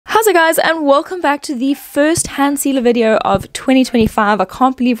How's it guys, and welcome back to the first HanSelah video of 2025. I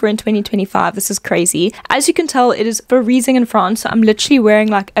can't believe we're in 2025. This is crazy. As you can tell, it is freezing in France, so I'm literally wearing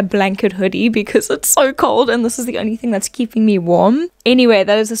like a blanket hoodie because it's so cold and this is the only thing that's keeping me warm. Anyway,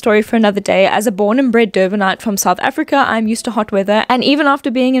 that is a story for another day. As a born and bred Durbanite from South Africa, I'm used to hot weather, and even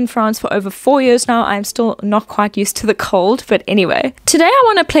after being in France for over 4 years now, I'm still not quite used to the cold. But anyway, today I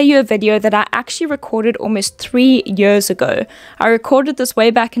want to play you a video that I actually recorded almost 3 years ago. I recorded this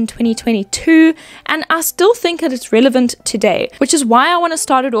way back in 2022, and I still think that it's relevant today, which is why I want to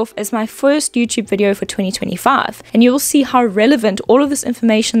start it off as my first YouTube video for 2025. And you'll see how relevant all of this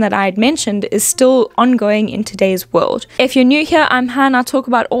information that I had mentioned is still ongoing in today's world. If you're new here, I'm Han. I talk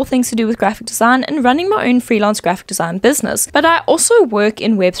about all things to do with graphic design and running my own freelance graphic design business, but I also work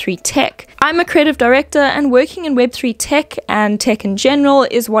in Web3 Tech. I'm a creative director, and working in Web3 Tech and tech in general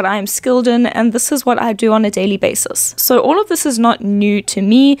is what I'm skilled in, and this is what I do on a daily basis. So all of this is not new to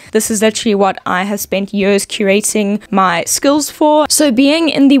me. This is actually what I have spent years curating my skills for. So being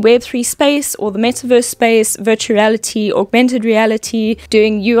in the Web3 space or the metaverse space, virtual reality, augmented reality,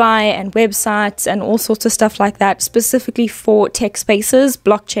 doing UI and websites and all sorts of stuff like that, specifically for tech spaces,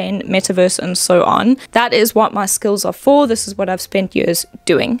 blockchain, metaverse, and so on. That is what my skills are for. This is what I've spent years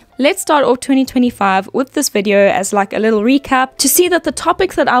doing. Let's start off 2025 with this video as like a little recap to see that the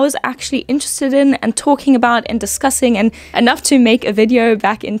topics that I was actually interested in and talking about and discussing and enough to make a video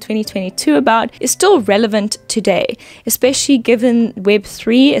back in 2022 about is still relevant today, especially given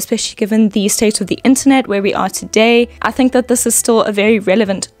Web3, especially given the state of the internet where we are today. I think that this is still a very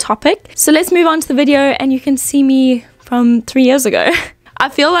relevant topic. So let's move on to the video, and you can see me from 3 years ago. I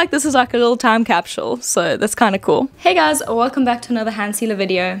feel like this is like a little time capsule, so that's kind of cool. Hey guys, welcome back to another HanSelah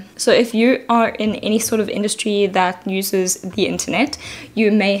video. So if you are in any sort of industry that uses the internet,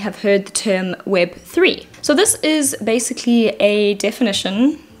 you may have heard the term Web3. So this is basically a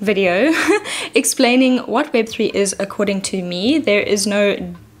definition video explaining what Web3 is according to me. There is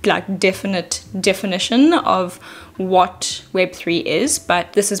no like definite definition of what Web3 is,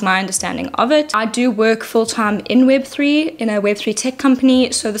 but this is my understanding of it. I do work full-time in Web3 in a Web3 tech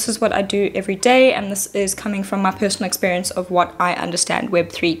company, so this is what I do every day, and this is coming from my personal experience of what I understand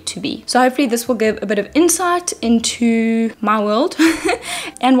Web3 to be. So hopefully this will give a bit of insight into my world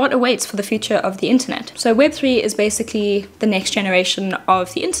and what awaits for the future of the internet. So Web3 is basically the next generation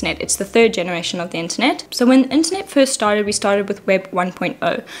of the internet. It's the third generation of the internet. So when the internet first started, we started with Web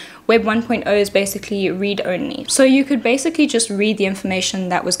 1.0. Web 1.0 is basically read-only. So you could basically just read the information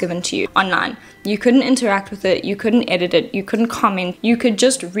that was given to you online. You couldn't interact with it, you couldn't edit it, you couldn't comment, you could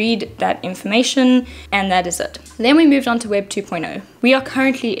just read that information, and that is it. Then we moved on to Web 2.0. We are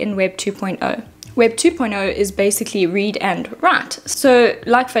currently in Web 2.0. Web 2.0 is basically read and write. So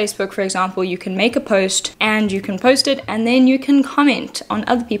like Facebook, for example, you can make a post and you can post it, and then you can comment on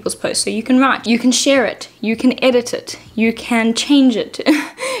other people's posts. So you can write, you can share it, you can edit it, you can change it,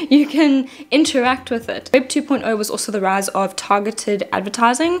 you can interact with it. Web 2.0 was also the rise of targeted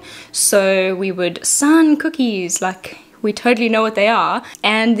advertising. So we would sign cookies, like we totally know what they are,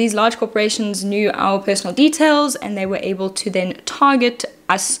 and these large corporations knew our personal details, and they were able to then target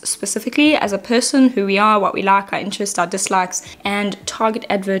us specifically as a person, who we are, what we like, our interests, our dislikes, and target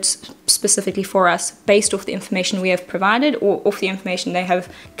adverts specifically for us based off the information we have provided or off the information they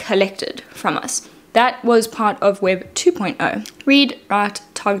have collected from us. That was part of Web 2.0. Read, write,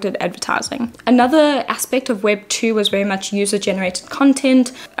 targeted advertising. Another aspect of Web 2 was very much user-generated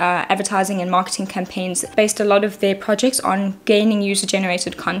content. Advertising and marketing campaigns based a lot of their projects on gaining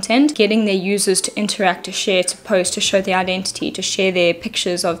user-generated content, getting their users to interact, to share, to post, to show their identity, to share their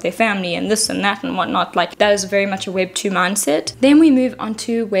pictures of their family and this and that and whatnot. Like, that is very much a Web 2 mindset. Then we move on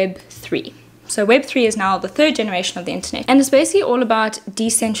to Web 3. So Web3 is now the third generation of the internet, and it's basically all about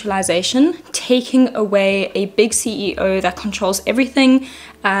decentralization, taking away a big CEO that controls everything,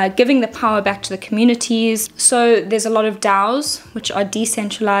 giving the power back to the communities. So there's a lot of DAOs, which are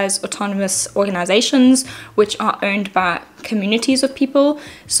decentralized autonomous organizations, which are owned by communities of people.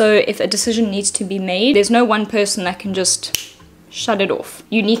 So if a decision needs to be made, there's no one person that can just shut it off.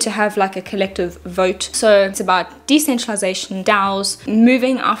 You need to have like a collective vote. So it's about decentralization, DAOs,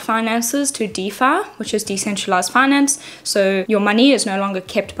 moving our finances to DeFi, which is decentralized finance. So your money is no longer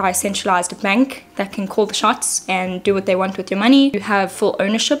kept by a centralized bank that can call the shots and do what they want with your money. You have full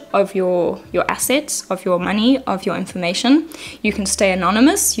ownership of your assets, of your money, of your information. You can stay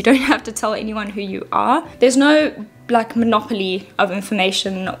anonymous. You don't have to tell anyone who you are. There's no like monopoly of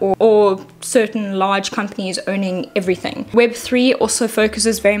information or certain large companies owning everything. Web3 also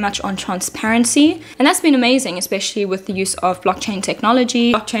focuses very much on transparency, and that's been amazing, especially with the use of blockchain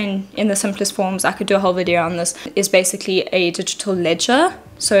technology. Blockchain, in the simplest forms, I could do a whole video on this, is basically a digital ledger.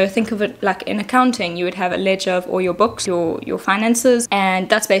 So think of it like in accounting, you would have a ledger of all your books, your finances, and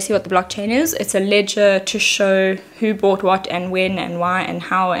that's basically what the blockchain is. It's a ledger to show who bought what and when and why and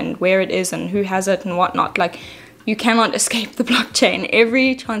how and where it is and who has it and whatnot. Like, you cannot escape the blockchain.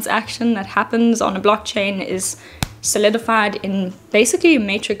 Every transaction that happens on a blockchain is solidified in basically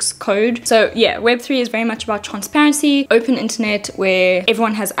matrix code. So yeah, Web3 is very much about transparency, open internet where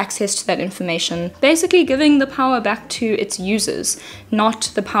everyone has access to that information, basically giving the power back to its users,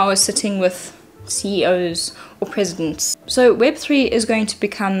 not the power sitting with CEOs or presidents. So Web3 is going to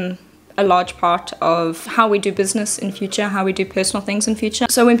become a large part of how we do business in future, how we do personal things in future.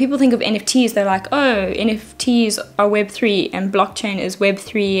 So when people think of NFTs, they're like, oh, NFTs are Web3 and blockchain is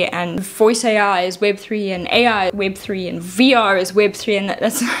Web3 and voice AI is Web3 and AI is Web3 and VR is Web3, and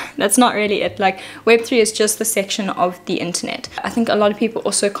that's not really it. Like, Web3 is just the section of the internet. I think a lot of people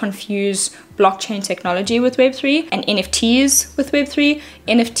also confuse blockchain technology with Web3 and NFTs with Web3.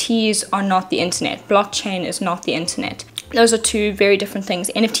 NFTs are not the internet. Blockchain is not the internet. Those are two very different things.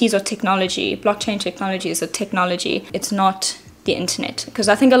 NFTs are technology. Blockchain technology is a technology. It's not the internet. Because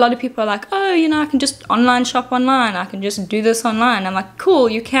I think a lot of people are like, oh, you know, I can just online shop online. I can just do this online. I'm like, cool,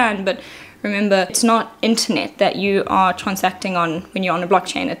 you can. But remember, it's not internet that you are transacting on when you're on a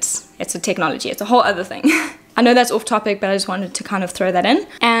blockchain. It's a technology. It's a whole other thing. I know that's off topic, but I just wanted to kind of throw that in.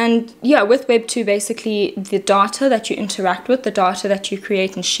 And yeah, with Web2, basically the data that you interact with, the data that you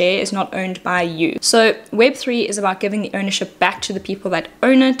create and share is not owned by you. So Web3 is about giving the ownership back to the people that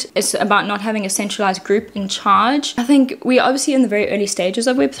own it. It's about not having a centralized group in charge. I think we're obviously in the very early stages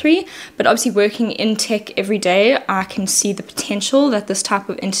of Web3, but obviously working in tech every day, I can see the potential that this type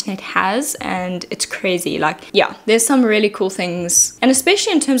of internet has, and it's crazy. Like, yeah, there's some really cool things, and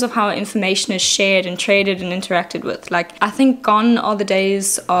especially in terms of how information is shared and traded and interacted with. Like, I think gone are the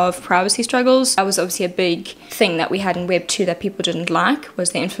days of privacy struggles. That was obviously a big thing that we had in Web 2 that people didn't like,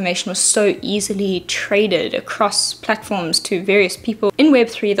 was the information was so easily traded across platforms to various people. In Web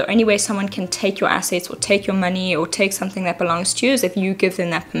 3, the only way someone can take your assets or take your money or take something that belongs to you is if you give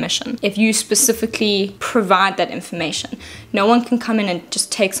them that permission. If you specifically provide that information. No one can come in and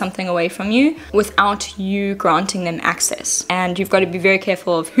just take something away from you without you granting them access. And you've got to be very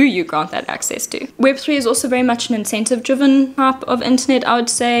careful of who you grant that access to. Web 3 is also very much an incentive-driven type of internet, I would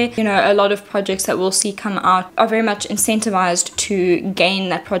say. You know, a lot of projects that we'll see come out are very much incentivized to gain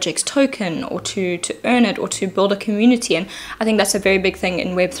that project's token or to earn it or to build a community. And I think that's a very big thing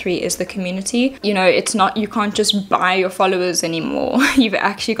in Web 3 is the community. You know, it's not, you can't just buy your followers anymore. You've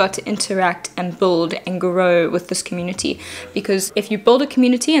actually got to interact and build and grow with this community. Because if you build a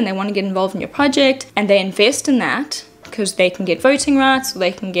community and they want to get involved in your project and they invest in that, because they can get voting rights, or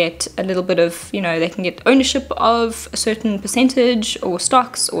they can get a little bit of, you know, they can get ownership of a certain percentage or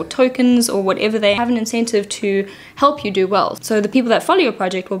stocks or tokens or whatever, they have an incentive to help you do well. So the people that follow your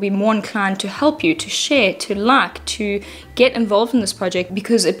project will be more inclined to help you, to share, to like, to get involved in this project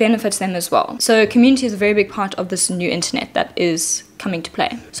because it benefits them as well. So community is a very big part of this new internet that is coming to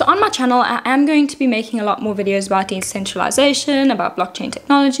play. So on my channel, I am going to be making a lot more videos about decentralization, about blockchain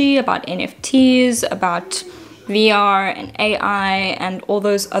technology, about NFTs, about VR and AI and all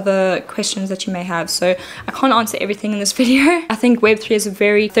those other questions that you may have. So I can't answer everything in this video. I think Web3 is a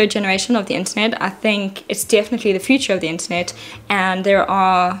very third generation of the internet. I think it's definitely the future of the internet, and there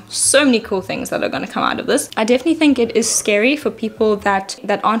are so many cool things that are going to come out of this. I definitely think it is scary for people that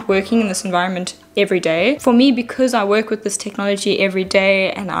aren't working in this environment every day. For me, because I work with this technology every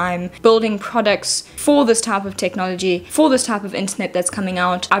day and I'm building products for this type of technology, for this type of internet that's coming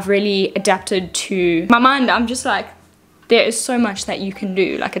out, I've really adapted to my mind. I'm just like, there is so much that you can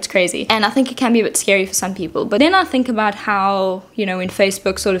do, like it's crazy. And I think it can be a bit scary for some people. But then I think about how, you know, when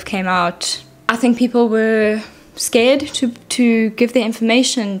Facebook sort of came out, I think people were scared to give their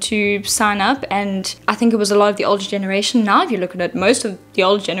information, to sign up, and I think it was a lot of the older generation. Now if you look at it, most of the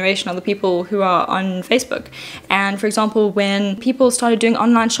older generation are the people who are on Facebook. And for example, when people started doing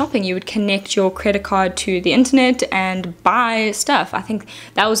online shopping, you would connect your credit card to the internet and buy stuff. I think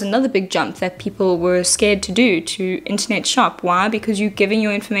that was another big jump that people were scared to do, to internet shop. Why? Because you're giving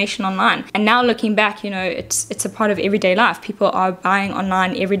your information online. And now looking back, you know, it's a part of everyday life. People are buying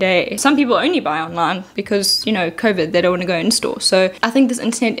online every day. Some people only buy online because, you know, COVID, they don't want to go in store. So I think this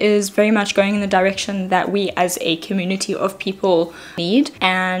internet is very much going in the direction that we as a community of people need.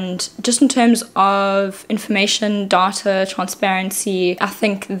 And just in terms of information, data, transparency, I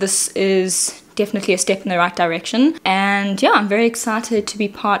think this is definitely a step in the right direction. And yeah, I'm very excited to be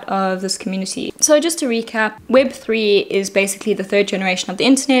part of this community. So just to recap, Web3 is basically the third generation of the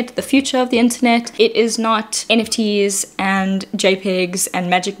internet, the future of the internet. It is not NFTs and JPEGs and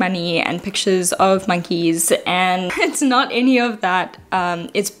magic money and pictures of monkeys, and it's not any of that.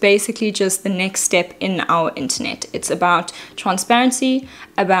 It's basically just the next step in our internet. It's about transparency,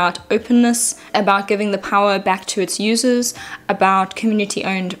 about openness, about giving the power back to its users, about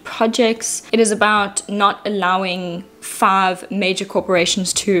community-owned projects. It is about not allowing 5 major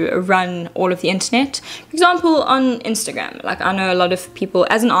corporations to run all of the internet. For example, on Instagram, like I know a lot of people,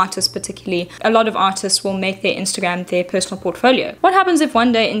 as an artist particularly, a lot of artists will make their Instagram their personal portfolio. What happens if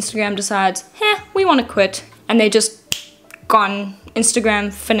one day Instagram decides, we want to quit, and they just gone,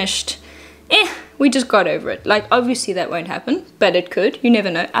 Instagram finished, we just got over it? Like, obviously that won't happen, but it could. You never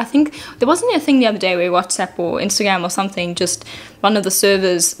know. I think there wasn't a thing the other day where WhatsApp or Instagram or something, just one of the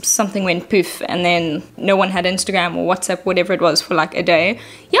servers, something went poof, and then no one had Instagram or WhatsApp, whatever it was, for like a day.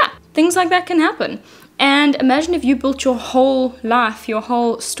 Yeah, things like that can happen. And imagine if you built your whole life, your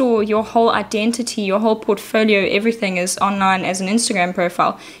whole store, your whole identity, your whole portfolio, everything is online as an Instagram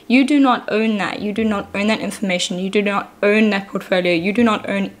profile. You do not own that. You do not own that information. You do not own that portfolio. You do not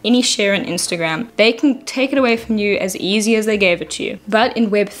own any share in Instagram. They can take it away from you as easy as they gave it to you. But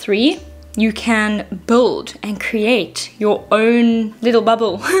in Web3, you can build and create your own little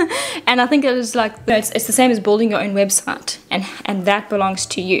bubble. And I think it is like, it's the same as building your own website, and that belongs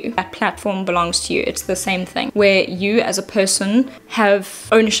to you. That platform belongs to you. It's the same thing, where you as a person have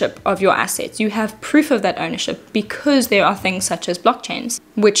ownership of your assets. You have proof of that ownership because there are things such as blockchains,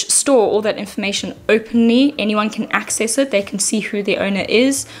 which store all that information openly. Anyone can access it. They can see who the owner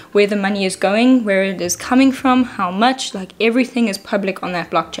is, where the money is going, where it is coming from, how much, like everything is public on that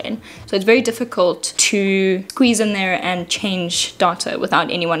blockchain. So it's very difficult to squeeze in there and change data without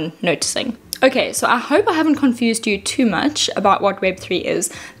anyone noticing. Okay, so I hope I haven't confused you too much about what Web3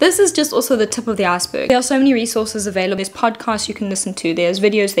 is. This is just also the tip of the iceberg. There are so many resources available. There's podcasts you can listen to. There's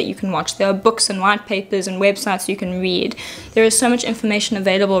videos that you can watch. There are books and white papers and websites you can read. There is so much information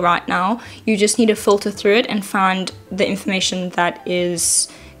available right now. You just need to filter through it and find the information that is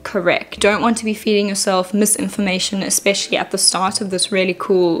correct. You don't want to be feeding yourself misinformation, especially at the start of this really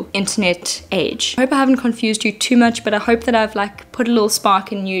cool internet age. I hope I haven't confused you too much, but I hope that I've like put a little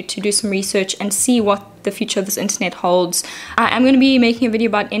spark in you to do some research and see what the future of this internet holds. I am going to be making a video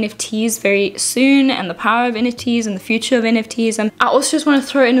about NFTs very soon, and the power of NFTs and the future of NFTs. And I also just want to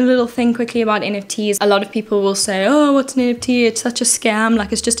throw in a little thing quickly about NFTs. A lot of people will say, oh, what's an NFT? It's such a scam,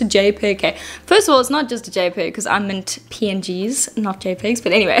 like it's just a JPEG. Okay, first of all, it's not just a JPEG, because I meant PNGs, not JPEGs,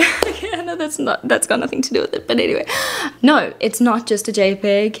 but anyway. Okay, I know that's got nothing to do with it, but anyway. No, it's not just a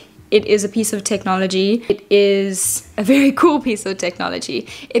JPEG. It is a piece of technology. It is a very cool piece of technology.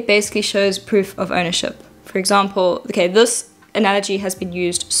 It basically shows proof of ownership. For example, okay, this analogy has been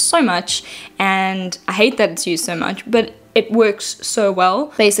used so much, and I hate that it's used so much, but it works so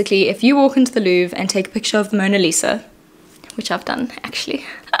well. Basically, if you walk into the Louvre and take a picture of the Mona Lisa, which I've done actually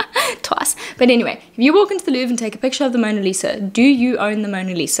twice, but anyway, if you walk into the Louvre and take a picture of the Mona Lisa, do you own the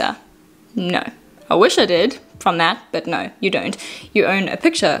Mona Lisa? No. I wish I did from that, but no, you don't. You own a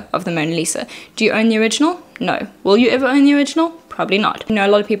picture of the Mona Lisa. Do you own the original? No. Will you ever own the original? Probably not. You know, a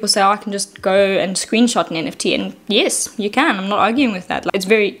lot of people say, oh, I can just go and screenshot an NFT, and yes, you can. I'm not arguing with that. Like, it's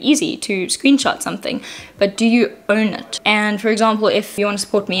very easy to screenshot something, but do you own it? And for example, if you want to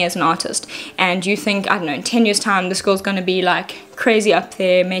support me as an artist, and you think, I don't know, in 10 years time, this girl's gonna be like crazy up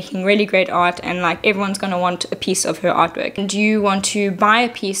there making really great art, and like everyone's gonna want a piece of her artwork, and you want to buy a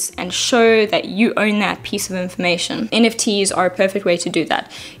piece and show that you own that piece of information, NFTs are a perfect way to do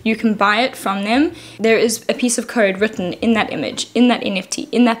that. You can buy it from them. There is a piece of code written in that image, in that NFT,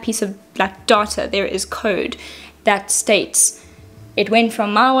 in that piece of like data. There is code that states it went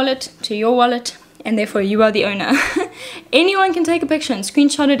from my wallet to your wallet, and therefore you are the owner. Anyone can take a picture and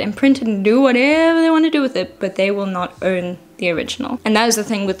screenshot it and print it and do whatever they want to do with it, but they will not own the original. And that is the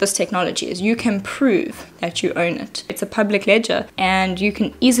thing with this technology, is you can prove that you own it. It's a public ledger, and you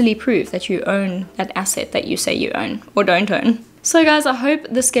can easily prove that you own that asset that you say you own or don't own. So guys, I hope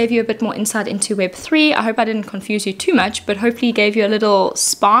this gave you a bit more insight into Web3. I hope I didn't confuse you too much, but hopefully gave you a little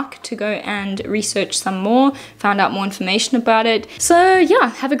spark to go and research some more, found out more information about it. So yeah,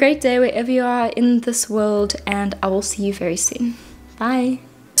 have a great day wherever you are in this world, and I will see you very soon. Bye.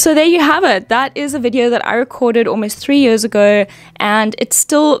 So there you have it. That is a video that I recorded almost 3 years ago, and it's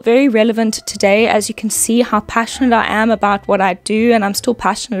still very relevant today. As you can see how passionate I am about what I do, and I'm still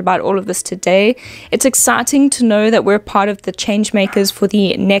passionate about all of this today. It's exciting to know that we're part of the change makers for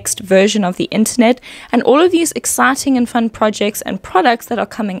the next version of the internet, and all of these exciting and fun projects and products that are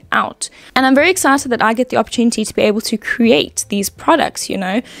coming out. And I'm very excited that I get the opportunity to be able to create these products, you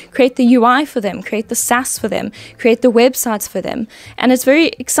know, create the UI for them, create the SaaS for them, create the websites for them, and it's very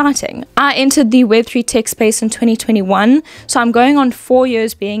exciting. I entered the Web3 tech space in 2021, so I'm going on 4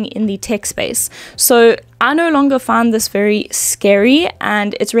 years being in the tech space. So I no longer find this very scary,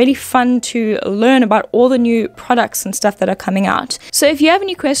 and it's really fun to learn about all the new products and stuff that are coming out. So if you have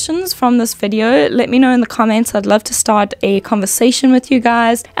any questions from this video, let me know in the comments. I'd love to start a conversation with you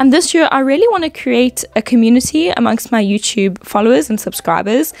guys. And this year, I really want to create a community amongst my YouTube followers and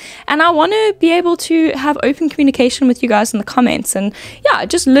subscribers. And I want to be able to have open communication with you guys in the comments and yeah,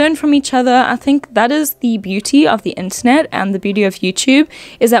 just learn from each other. I think that is the beauty of the internet and the beauty of YouTube,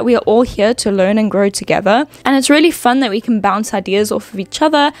 is that we are all here to learn and grow together. And it's really fun that we can bounce ideas off of each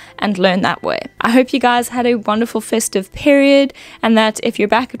other and learn that way. I hope you guys had a wonderful festive period, and that if you're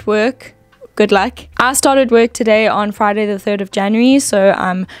back at work, good luck. I started work today on Friday the 3rd of January, so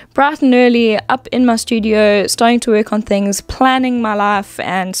I'm bright and early up in my studio, starting to work on things, planning my life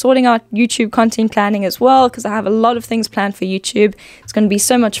and sorting out YouTube content planning as well, because I have a lot of things planned for YouTube. It's going to be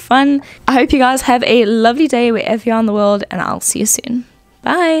so much fun. I hope you guys have a lovely day wherever you are in the world, and I'll see you soon.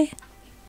 Bye.